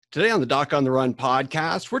Today on the Doc on the Run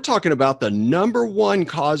podcast, we're talking about the number one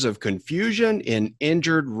cause of confusion in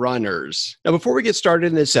injured runners. Now, before we get started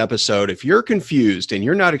in this episode, if you're confused and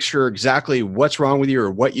you're not sure exactly what's wrong with you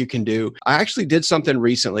or what you can do, I actually did something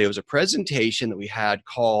recently. It was a presentation that we had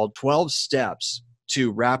called 12 Steps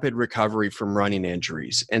to Rapid Recovery from Running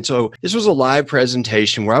Injuries. And so this was a live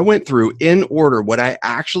presentation where I went through in order what I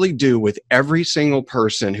actually do with every single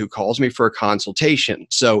person who calls me for a consultation.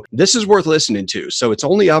 So this is worth listening to. So it's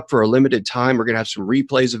only up for a limited time. We're going to have some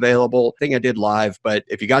replays available. I think I did live, but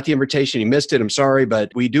if you got the invitation, you missed it, I'm sorry,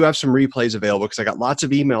 but we do have some replays available because I got lots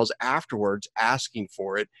of emails afterwards asking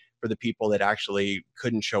for it for the people that actually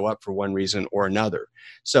couldn't show up for one reason or another.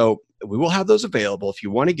 So we will have those available. If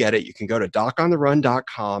you want to get it, you can go to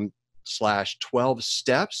docontherun.com/12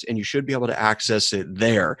 steps, and you should be able to access it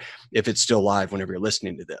there if it's still live whenever you're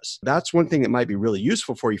listening to this. That's one thing that might be really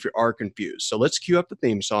useful for you if you are confused. So let's cue up the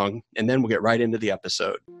theme song, and then we'll get right into the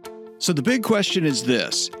episode. So the big question is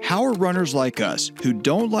this: how are runners like us, who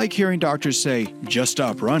don't like hearing doctors say, just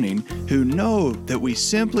stop running, who know that we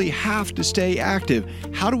simply have to stay active,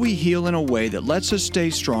 how do we heal in a way that lets us stay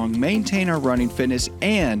strong, maintain our running fitness,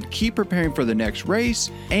 and keep preparing for the next race,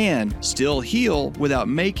 and still heal without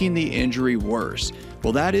making the injury worse?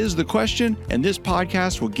 Well, that is the question, and this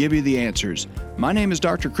podcast will give you the answers. My name is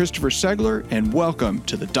Dr. Christopher Segler, and welcome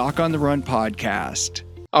to the Doc on the Run podcast.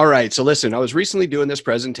 All right. So listen, I was recently doing this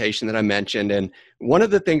presentation that I mentioned, and one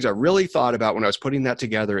of the things I really thought about when I was putting that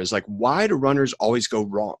together is like, why do runners always go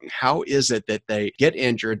wrong? How is it that they get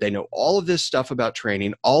injured? They know all of this stuff about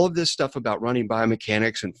training, all of this stuff about running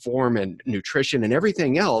biomechanics and form and nutrition and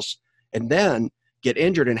everything else, and then get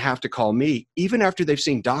injured and have to call me even after they've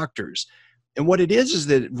seen doctors. And what it is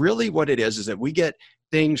that really what it is that we get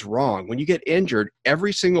things wrong. When you get injured,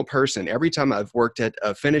 every single person, every time I've worked at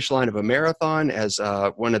a finish line of a marathon as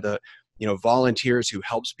one of the volunteers who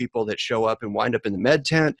helps people that show up and wind up in the med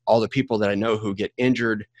tent, all the people that I know who get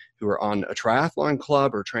injured, who are on a triathlon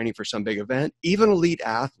club or training for some big event, even elite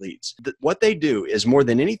athletes, what they do is more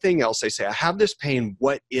than anything else, they say, I have this pain,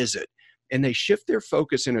 what is it? And they shift their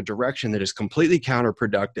focus in a direction that is completely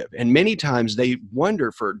counterproductive. And many times they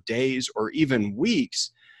wonder for days or even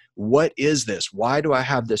weeks, what is this? Why do I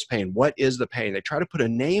have this pain? What is the pain? They try to put a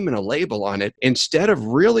name and a label on it instead of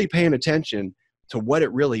really paying attention to what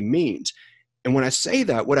it really means. And when I say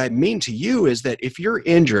that, what I mean to you is that if you're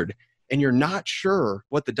injured and you're not sure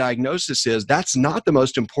what the diagnosis is, that's not the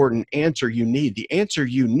most important answer you need. The answer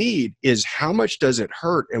you need is how much does it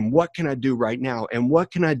hurt and what can I do right now? And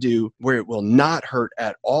what can I do where it will not hurt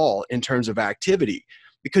at all in terms of activity?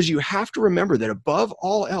 Because you have to remember that above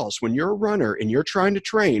all else, when you're a runner and you're trying to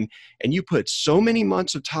train and you put so many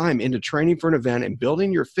months of time into training for an event and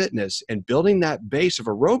building your fitness and building that base of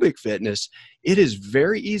aerobic fitness, it is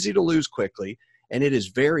very easy to lose quickly. And it is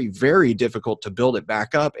very, very difficult to build it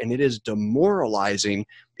back up. And it is demoralizing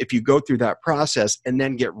if you go through that process and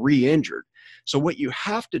then get re-injured. So what you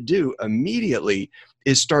have to do immediately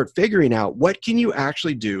is start figuring out what can you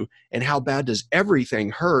actually do and how bad does everything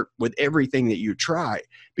hurt with everything that you try,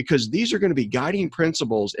 because these are going to be guiding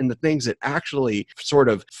principles and the things that actually sort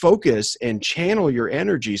of focus and channel your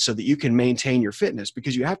energy so that you can maintain your fitness,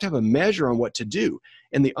 because you have to have a measure on what to do.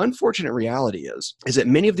 And the unfortunate reality is that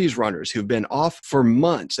many of these runners who've been off for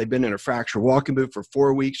months, they've been in a fractured walking boot for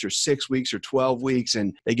 4 weeks or 6 weeks or 12 weeks,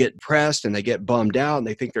 and they get pressed and they get bummed out and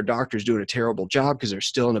they think their doctor's doing a terrible job because they're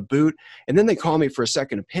still in a boot. And then they call me for a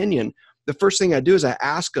second opinion. The first thing I do is I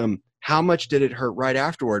ask them, how much did it hurt right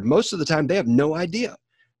afterward? Most of the time, they have no idea.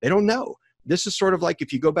 They don't know. This is sort of like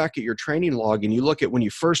if you go back at your training log and you look at when you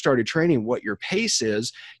first started training, what your pace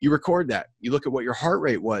is, you record that. You look at what your heart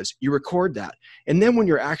rate was, you record that. And then when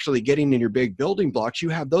you're actually getting in your big building blocks, you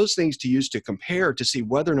have those things to use to compare to see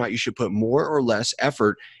whether or not you should put more or less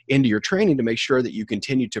effort into your training to make sure that you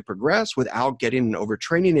continue to progress without getting an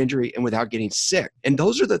overtraining injury and without getting sick. And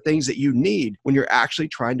those are the things that you need when you're actually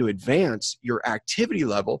trying to advance your activity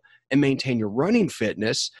level and maintain your running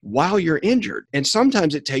fitness while you're injured. And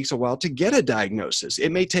sometimes it takes a while to get a diagnosis.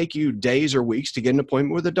 It may take you days or weeks to get an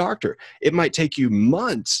appointment with a doctor. It might take you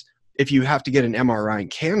months if you have to get an MRI in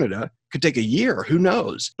Canada. It could take a year, who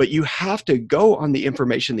knows? But you have to go on the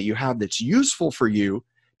information that you have that's useful for you.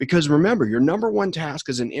 Because remember, your number one task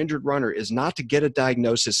as an injured runner is not to get a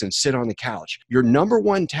diagnosis and sit on the couch. Your number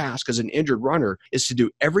one task as an injured runner is to do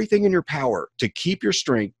everything in your power to keep your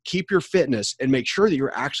strength, keep your fitness, and make sure that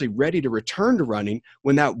you're actually ready to return to running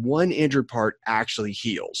when that one injured part actually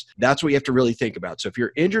heals. That's what you have to really think about. So if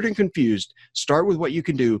you're injured and confused, start with what you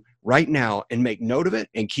can do right now and make note of it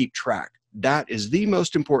and keep track. That is the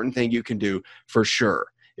most important thing you can do for sure.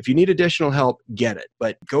 If you need additional help, get it.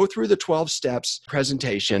 But go through the 12 steps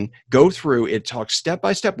presentation, go through it, talks step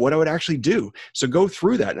by step what I would actually do. So go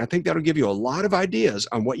through that. And I think that'll give you a lot of ideas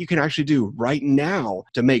on what you can actually do right now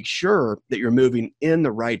to make sure that you're moving in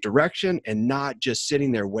the right direction and not just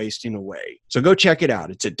sitting there wasting away. So go check it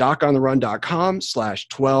out. It's at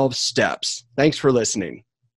docontherun.com/12 steps. Thanks for listening.